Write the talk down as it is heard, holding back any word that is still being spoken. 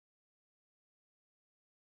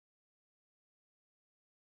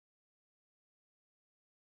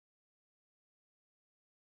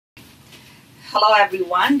Hello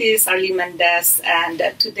everyone, this is Arlene Mendez, and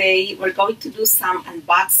today we're going to do some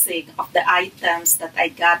unboxing of the items that I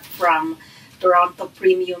got from Toronto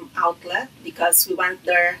Premium Outlet because we went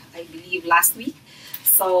there, I believe, last week.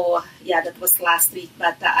 So yeah, that was last week,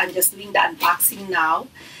 but I'm just doing the unboxing now.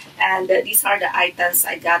 And these are the items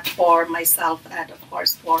I got for myself and of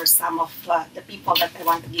course for some of the people that I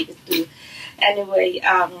want to give it to. Anyway,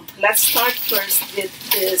 let's start first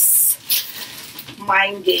with this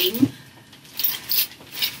mind game.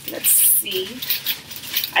 Let's see.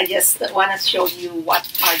 I just want to show you what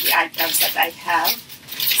are the items that I have.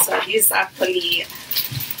 So this is actually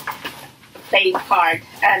playing card,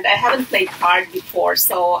 and I haven't played card before,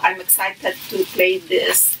 so I'm excited to play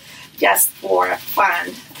this just for fun.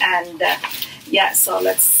 And yeah, so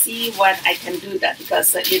let's see when I can do that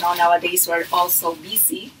because you know, nowadays we're also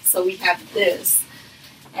busy. So we have this,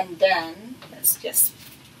 and then let's just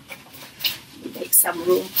make some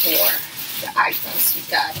room for the items we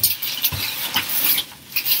got.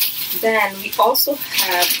 Then we also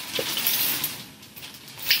have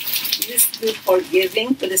this good for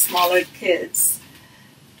giving to the smaller kids.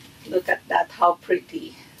 Look at that, how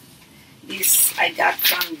pretty. This I got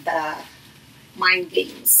from the Mind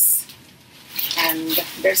Games. And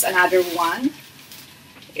there's another one.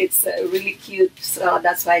 It's really cute, so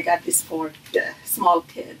that's why I got this for the small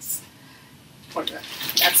kids.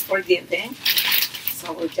 That's for giving.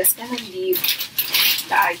 So we're just going to leave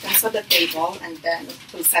the items on the table and then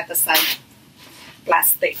we'll set aside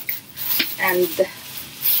plastic. And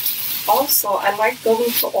also, I like going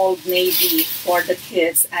to Old Navy for the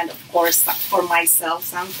kids and of course for myself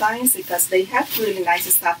sometimes because they have really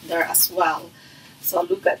nice stuff there as well. So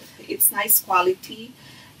look at, it's nice quality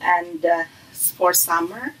and it's for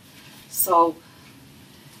summer. So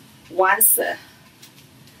once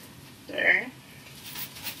there,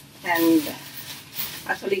 and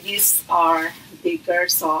actually these are bigger,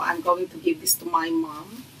 so I'm going to give this to my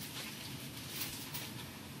mom.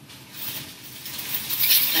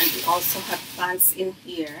 And we also have pants in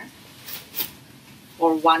here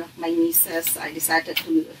for one of my nieces. I decided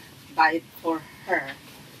to buy it for her.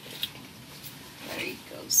 There you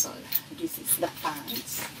go. So this is the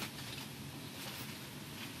pants.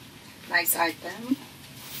 Nice item.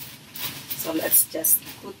 So let's just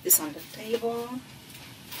put this on the table.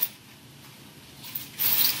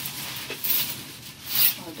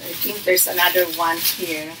 I think there's another one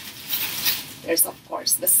here. There's of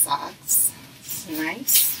course the socks. It's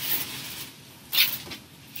nice.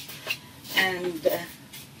 And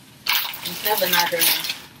we have another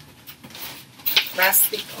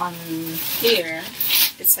plastic on here.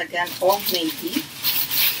 It's again Old Navy.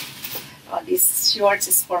 This shorts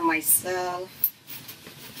is for myself.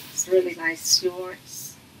 It's really nice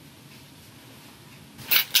shorts.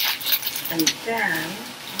 And then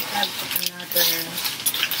we have another.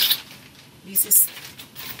 This is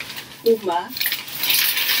Puma.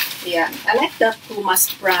 Yeah, I like the Puma's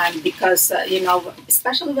brand because, you know,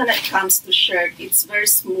 especially when it comes to shirt, it's very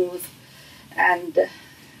smooth and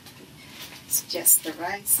it's just the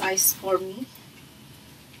right size for me.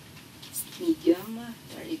 It's medium.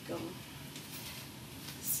 There you go.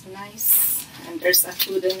 It's nice. And there's a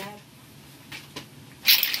hood in it.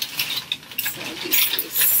 So this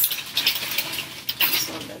is,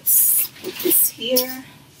 so let's put this here.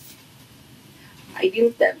 I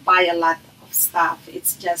didn't buy a lot of stuff.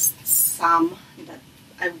 It's just some that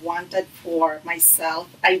I wanted for myself.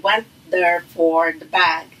 I went there for the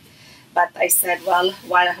bag, but I said, well,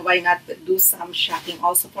 why not do some shopping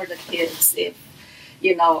also for the kids if,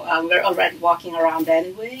 you know, we're already walking around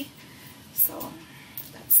anyway. So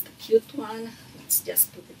that's the cute one. Let's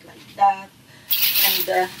just put it like that.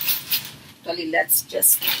 And actually, let's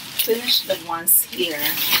just finish the ones here.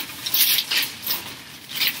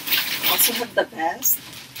 Also have the vest.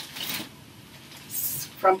 It's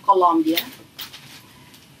from Colombia.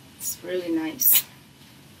 It's really nice.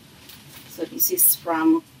 So this is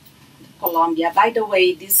from Colombia. By the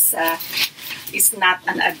way, this is not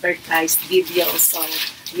an advertised video, so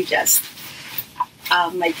we just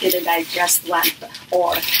my kid and I just went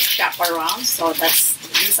or shop around. So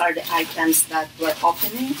these are the items that we're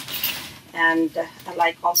opening, and I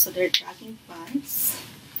like also their jogging pants.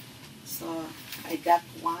 So I got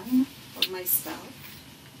one for myself.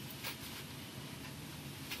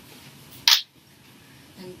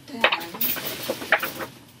 And then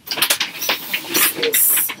this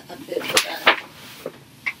is a bit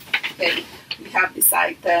okay, we have these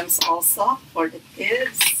items also for the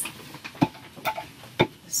kids.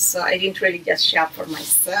 So I didn't really just shop for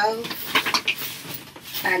myself.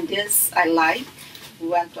 And this I like. We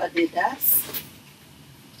went to Adidas.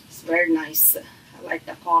 It's very nice. I like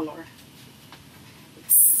the color.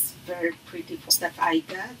 very pretty that I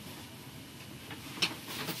got.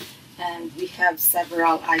 And we have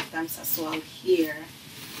several items as well here.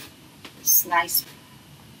 It's nice.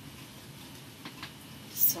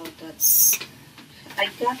 So that's, I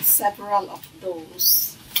got several of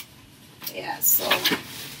those. Yeah, so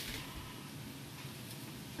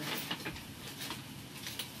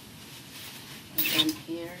and then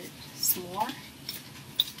here it's more.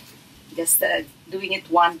 Just doing it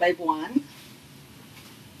one by one.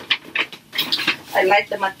 I like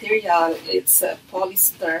the material. It's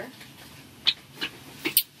polyester.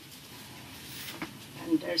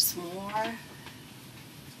 And there's more.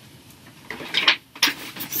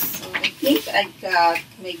 So I think I got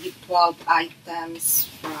maybe 12 items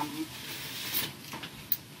from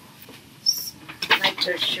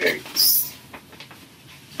nicer shirts.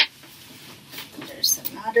 There's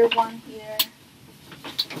another one here.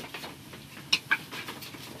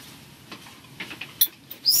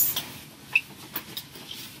 So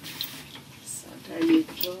there you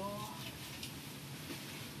go.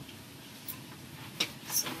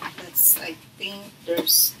 So that's, I think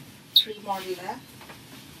there's 3 more left.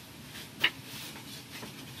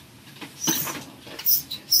 So let's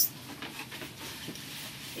just,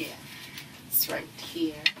 yeah, it's right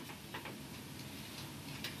here.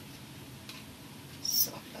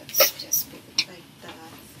 So let's just put it like that.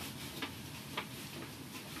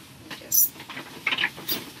 Just,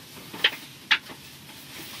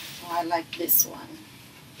 oh, I like this one.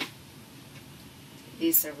 It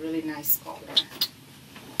is a really nice color.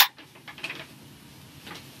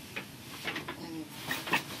 And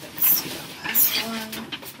let's see the last one.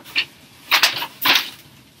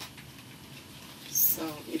 So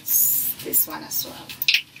it's this one as well.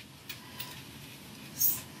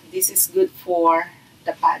 This is good for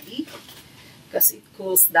the body because it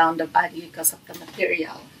cools down the body because of the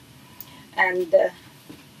material. And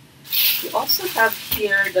we also have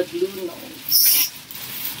here the blue notes.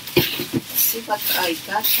 Let's see what I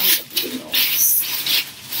got from the blue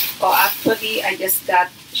notes. Oh, actually, I just got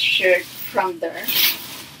a shirt from there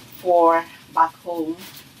for back home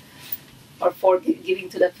or for giving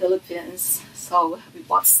to the Philippines. So we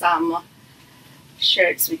bought some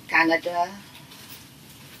shirts with Canada.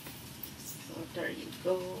 So there you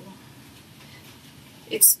go.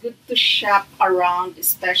 It's good to shop around,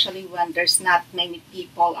 especially when there's not many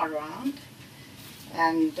people around.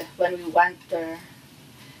 And when we went there,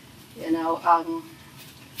 you know, I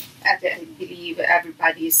believe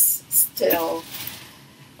everybody's still,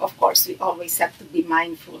 of course, we always have to be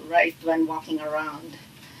mindful, right, when walking around.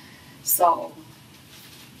 So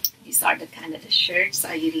these are the Canada shirts.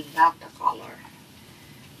 I really love the color.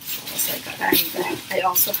 So I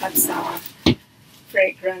also had some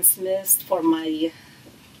fragrance mist for my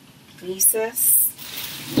nieces.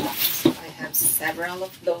 So I have several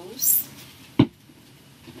of those.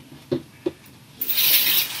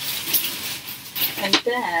 And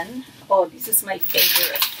then, oh, this is my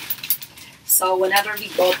favorite. So whenever we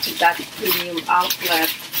go to that premium outlet,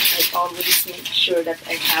 I always make sure that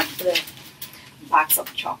I have the box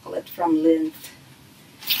of chocolate from Lindt.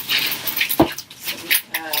 So we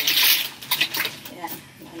have, yeah,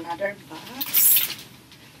 another box.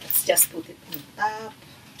 Let's just put it on top.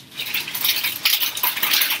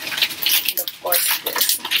 And of course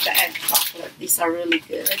this, the egg chocolate. These are really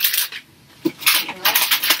good. You know,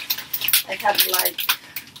 I have like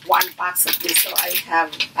 1 box of this, so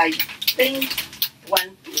I think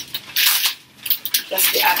 1,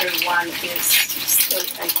 because the other one is still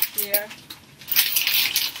right here.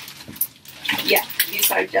 Yeah,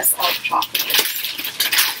 these are just all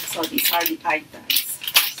chocolates. So these are the items.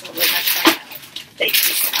 So we're not going to take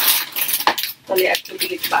this out. Totally I put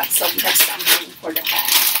it back so we have some room for the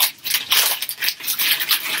bag.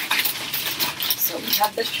 So we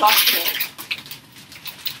have the chocolate.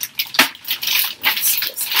 Let's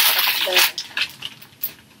just put it there.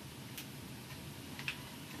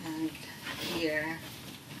 And here,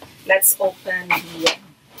 let's open the,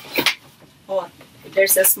 oh,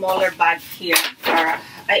 there's a smaller bag here.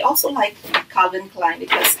 I also like Calvin Klein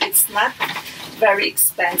because it's not very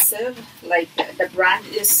expensive. Like the brand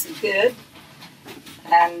is good,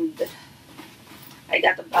 and I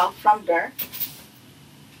got a belt from there.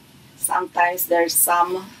 Sometimes there's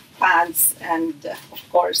some pants and of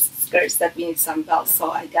course skirts that we need some belts,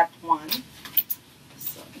 so I got one.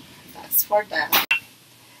 So that's for that.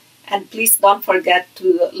 And please don't forget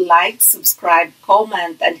to like, subscribe,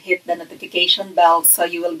 comment, and hit the notification bell so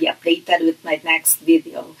you will be updated with my next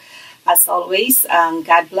video. As always,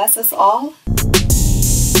 God bless us all.